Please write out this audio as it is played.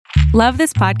Love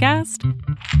this podcast?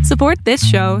 Support this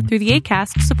show through the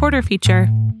Acast supporter feature.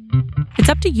 It's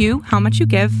up to you how much you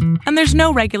give, and there's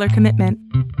no regular commitment.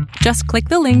 Just click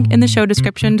the link in the show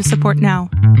description to support now.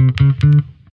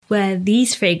 Wear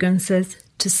these fragrances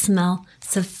to smell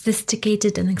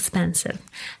sophisticated and expensive.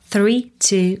 3,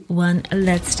 2, 1,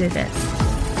 let's do this.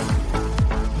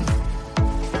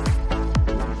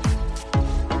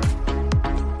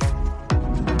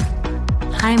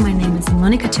 Hi, my name is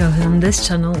Monica Chohu. On this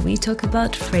channel, we talk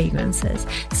about fragrances.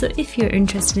 So if you're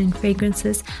interested in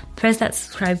fragrances, press that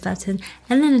subscribe button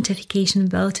and the notification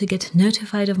bell to get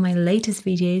notified of my latest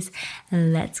videos.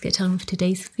 And let's get on with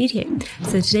today's video.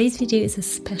 So today's video is a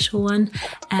special one.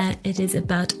 It is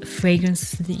about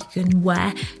fragrances that you can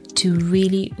wear to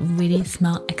really, really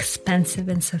smell expensive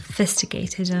and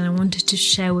sophisticated. And I wanted to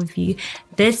share with you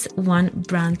this one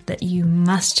brand that you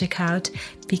must check out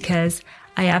because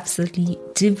I absolutely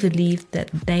do believe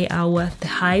that they are worth the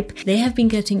hype. They have been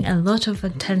getting a lot of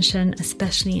attention,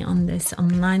 especially on this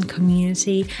online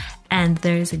community, and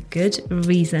there is a good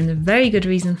reason, a very good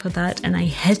reason for that, and I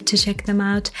had to check them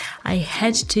out. I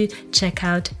had to check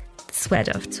out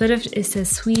Swedoft. Swedoft is a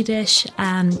Swedish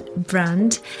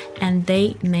brand, and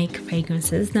they make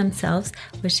fragrances themselves,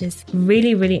 which is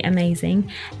really, really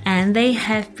amazing. And they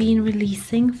have been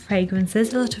releasing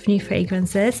fragrances, a lot of new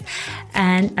fragrances,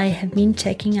 and I have been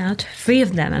checking out 3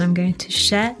 of them, and I'm going to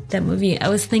share them with you. I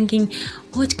was thinking,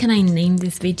 what can I name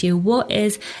this video? What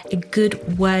is a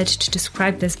good word to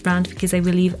describe this brand? Because I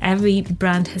believe every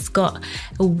brand has got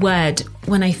a word.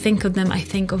 When I think of them, I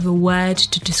think of a word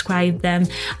to describe them.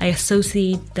 I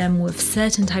associate them with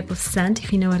certain type of scent,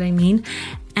 if you know what I mean.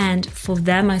 And for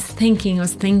them, I was thinking,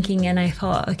 and I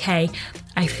thought, okay,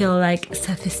 I feel like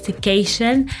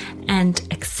sophistication and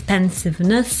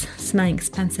expensiveness, smelling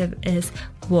expensive, is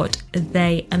what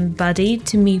they embody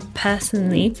to me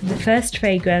personally. The first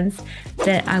fragrance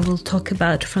that I will talk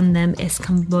about from them is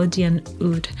Cambodian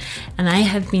Oud, and I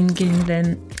have been giving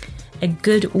them a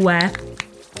good wear.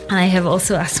 And I have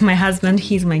also asked my husband,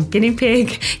 he's my guinea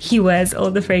pig. He wears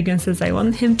all the fragrances I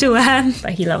want him to wear,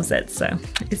 but he loves it, so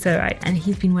it's alright. And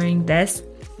he's been wearing this.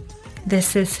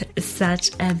 This is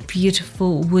such a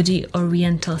beautiful woody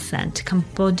oriental scent.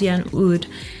 Cambodian Oud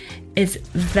is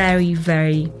very,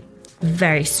 very,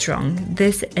 very strong.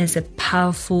 This is a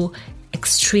powerful,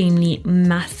 extremely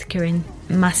masculine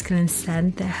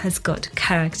scent that has got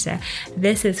character.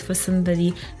 This is for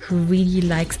somebody who really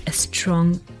likes a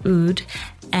strong oud,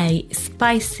 a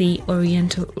spicy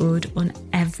oriental oud on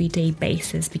everyday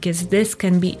basis, because this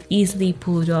can be easily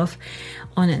pulled off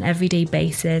on an everyday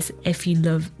basis if you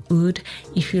love oud.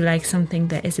 If you like something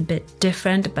that is a bit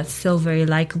different but still very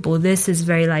likable, this is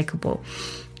very likable.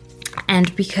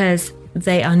 And because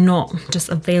they are not just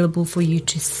available for you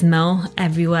to smell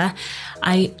everywhere,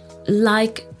 I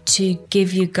like to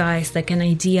give you guys like an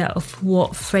idea of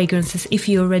what fragrances, if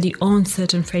you already own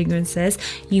certain fragrances,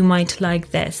 you might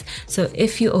like this. So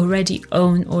if you already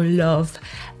own or love,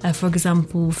 for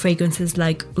example, fragrances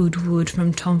like Oud Wood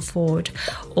from Tom Ford,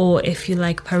 or if you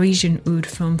like Parisian Oud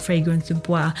from Fragrance du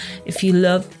Bois, if you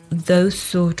love those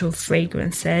sort of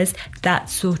fragrances, that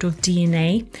sort of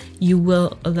DNA, you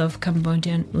will love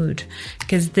Cambodian Oud,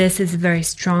 because this is very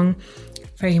strong,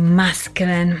 very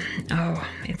masculine. Oh,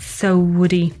 it's so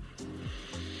woody.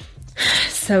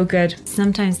 So good.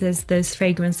 Sometimes there's those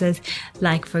fragrances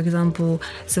like, for example,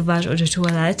 Sauvage Eau de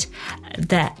Toilette,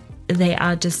 that they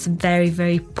are just very,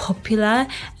 very popular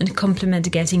and compliment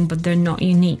getting, but they're not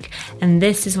unique. And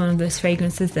this is one of those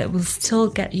fragrances that will still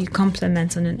get you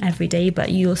compliments on an everyday,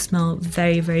 but you'll smell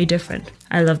very, very different.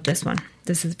 I love this one.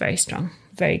 This is very strong.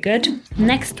 Very good.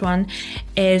 Next one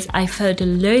is, I've heard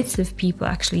loads of people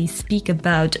actually speak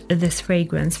about this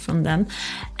fragrance from them,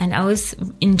 and I was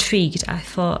intrigued. I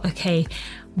thought, okay,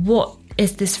 what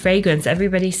is this fragrance?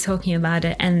 Everybody's talking about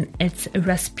it, and it's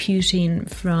Rasputin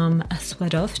from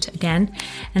Swedoft again.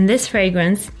 And this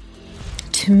fragrance,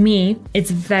 to me,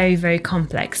 it's very, very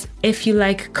complex. If you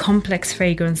like complex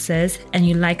fragrances and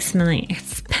you like smelling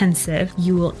expensive,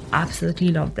 you will absolutely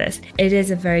love this. It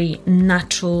is a very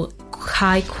natural,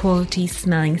 high quality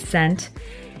smelling scent.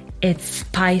 It's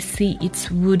spicy,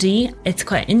 it's woody. It's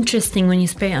quite interesting when you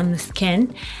spray it on the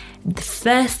skin. The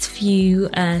first few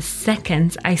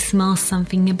seconds I smell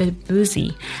something a bit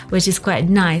boozy, which is quite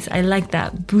nice. I like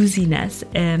that booziness,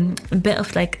 a bit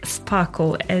of like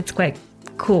sparkle. It's quite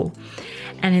cool.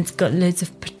 And it's got loads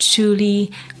of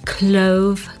patchouli,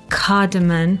 clove,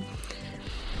 cardamom.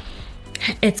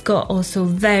 It's got also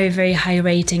very, very high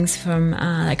ratings from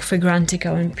like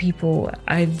Fragrantica, and people,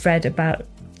 I've read about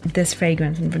this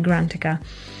fragrance in Fragrantica,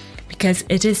 because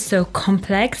it is so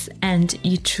complex and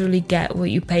you truly get what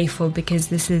you pay for, because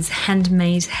this is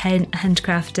handmade,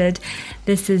 handcrafted.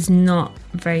 This is not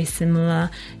very similar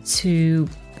to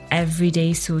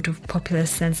everyday sort of popular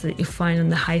scents that you find on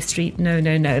the high street. No.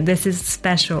 This is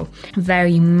special.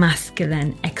 Very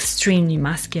masculine, extremely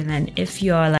masculine. If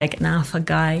you are like an alpha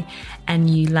guy and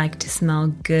you like to smell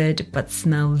good but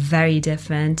smell very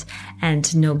different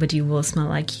and nobody will smell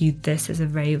like you, this is a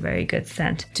very, very good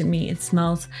scent. To me, it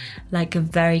smells like a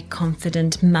very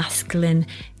confident, masculine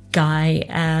guy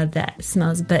that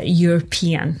smells but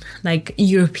European, like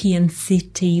European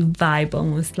city vibe,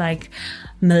 almost like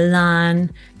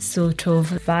Milan sort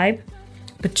of vibe.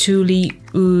 Patchouli,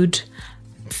 oud,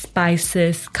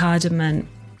 spices, cardamom.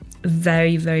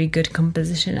 Very, very good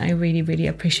composition. I really, really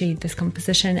appreciate this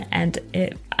composition, and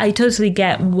I totally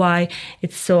get why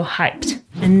it's so hyped.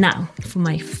 And now for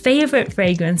my favorite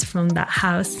fragrance from that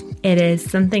house. It is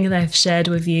something that I've shared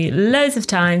with you loads of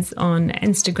times on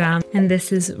Instagram, and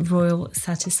this is Royal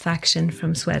Satisfaction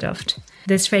from Swedoft.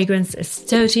 This fragrance is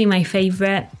totally my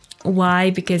favorite. Why?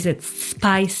 Because it's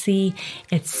spicy,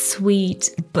 it's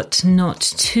sweet, but not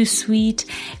too sweet.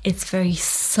 It's very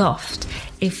soft.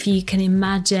 If you can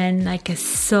imagine like a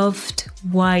soft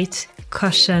white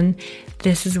cushion,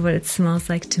 this is what it smells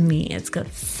like to me. It's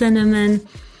got cinnamon,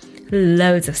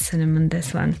 loads of cinnamon,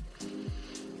 this one.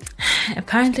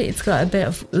 Apparently it's got a bit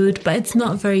of oud, but it's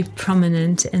not very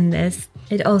prominent in this.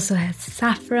 It also has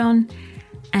saffron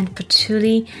and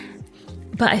patchouli,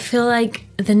 but I feel like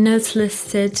the notes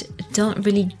listed don't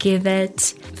really give it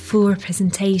full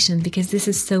representation, because this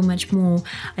is so much more.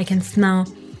 I can smell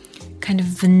kind of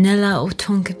vanilla or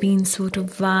tonka bean sort of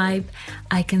vibe.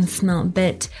 I can smell a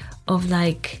bit of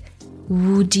like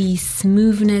woody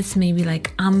smoothness, maybe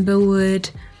like amberwood.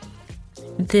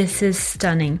 This is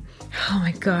stunning. Oh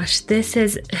my gosh, this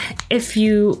is, if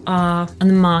you are on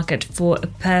the market for a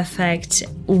perfect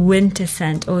winter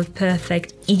scent or a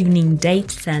perfect evening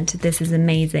date scent, this is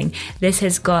amazing. This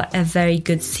has got a very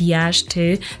good sillage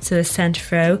too, so a scent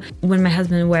throw. When my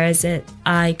husband wears it,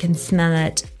 I can smell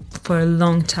it for a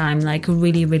long time, like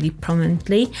really, really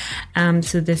prominently.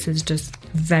 So this is just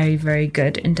very, very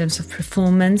good in terms of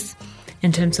performance.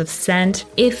 In terms of scent,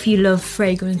 if you love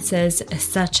fragrances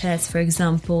such as, for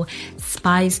example,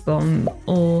 Spice Bomb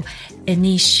or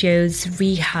Initio's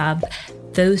Rehab,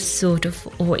 those sort of,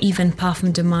 or even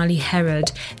Parfum de Marly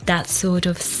Herod, that sort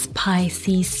of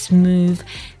spicy, smooth,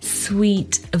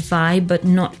 sweet vibe, but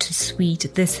not too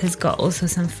sweet. This has got also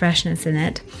some freshness in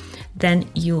it. Then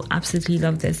you'll absolutely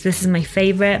love this. This is my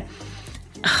favorite.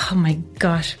 Oh my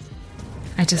gosh,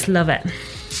 I just love it.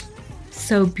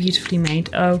 So beautifully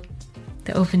made. Oh,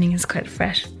 the opening is quite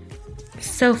fresh.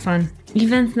 So fun.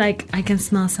 Even like I can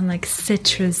smell some like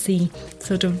citrusy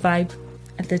sort of vibe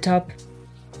at the top.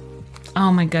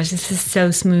 Oh my gosh, this is so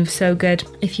smooth, so good.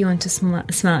 If you want to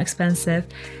smell expensive,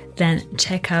 then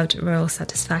check out Royal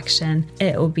Satisfaction.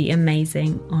 It will be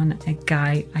amazing on a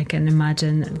guy. I can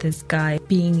imagine this guy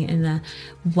being in a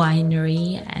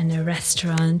winery and a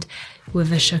restaurant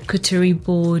with a charcuterie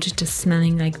board, just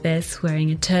smelling like this,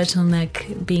 wearing a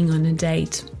turtleneck, being on a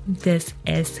date. This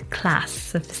is class,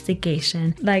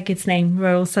 sophistication, like its name,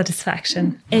 Royal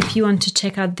Satisfaction. If you want to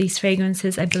check out these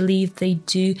fragrances, I believe they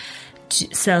do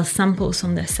sell samples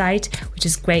on their site, which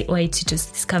is a great way to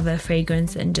just discover a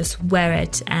fragrance and just wear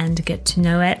it and get to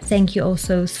know it. Thank you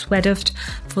also Swedoft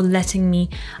for letting me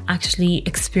actually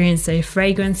experience their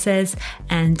fragrances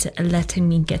and letting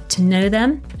me get to know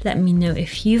them. Let me know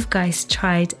if you guys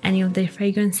tried any of their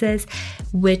fragrances,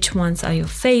 which ones are your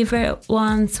favorite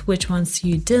ones, which ones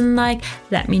you didn't like.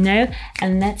 Let me know,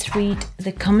 and let's read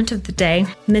the comment of the day,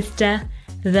 Mr.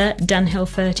 The Dunhill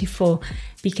 34,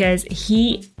 because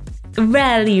he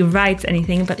rarely writes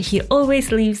anything, but he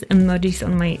always leaves emojis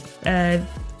on my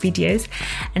videos,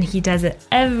 and he does it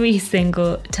every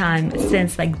single time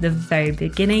since like the very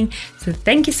beginning. So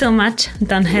thank you so much,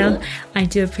 Dunhill. I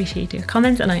do appreciate your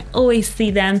comments, and I always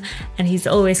see them, and he's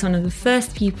always one of the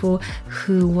first people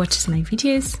who watches my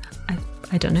videos.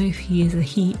 I don't know if he is a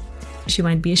he. She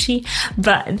might be a she,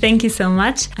 but thank you so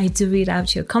much. I do read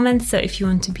out your comments, so if you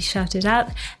want to be shouted out,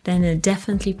 then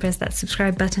definitely press that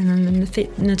subscribe button and the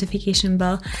notification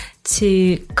bell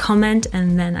to comment,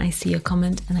 and then I see your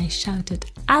comment and I shout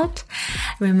it out.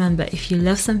 Remember, if you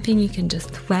love something, you can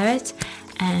just wear it,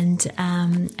 and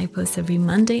I post every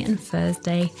Monday and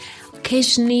Thursday,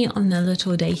 occasionally on a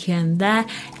little day here and there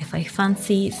if I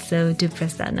fancy, so do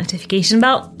press that notification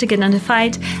bell to get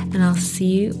notified, and I'll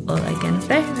see you all again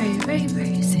very, very, very,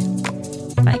 very soon.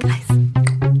 Bye guys.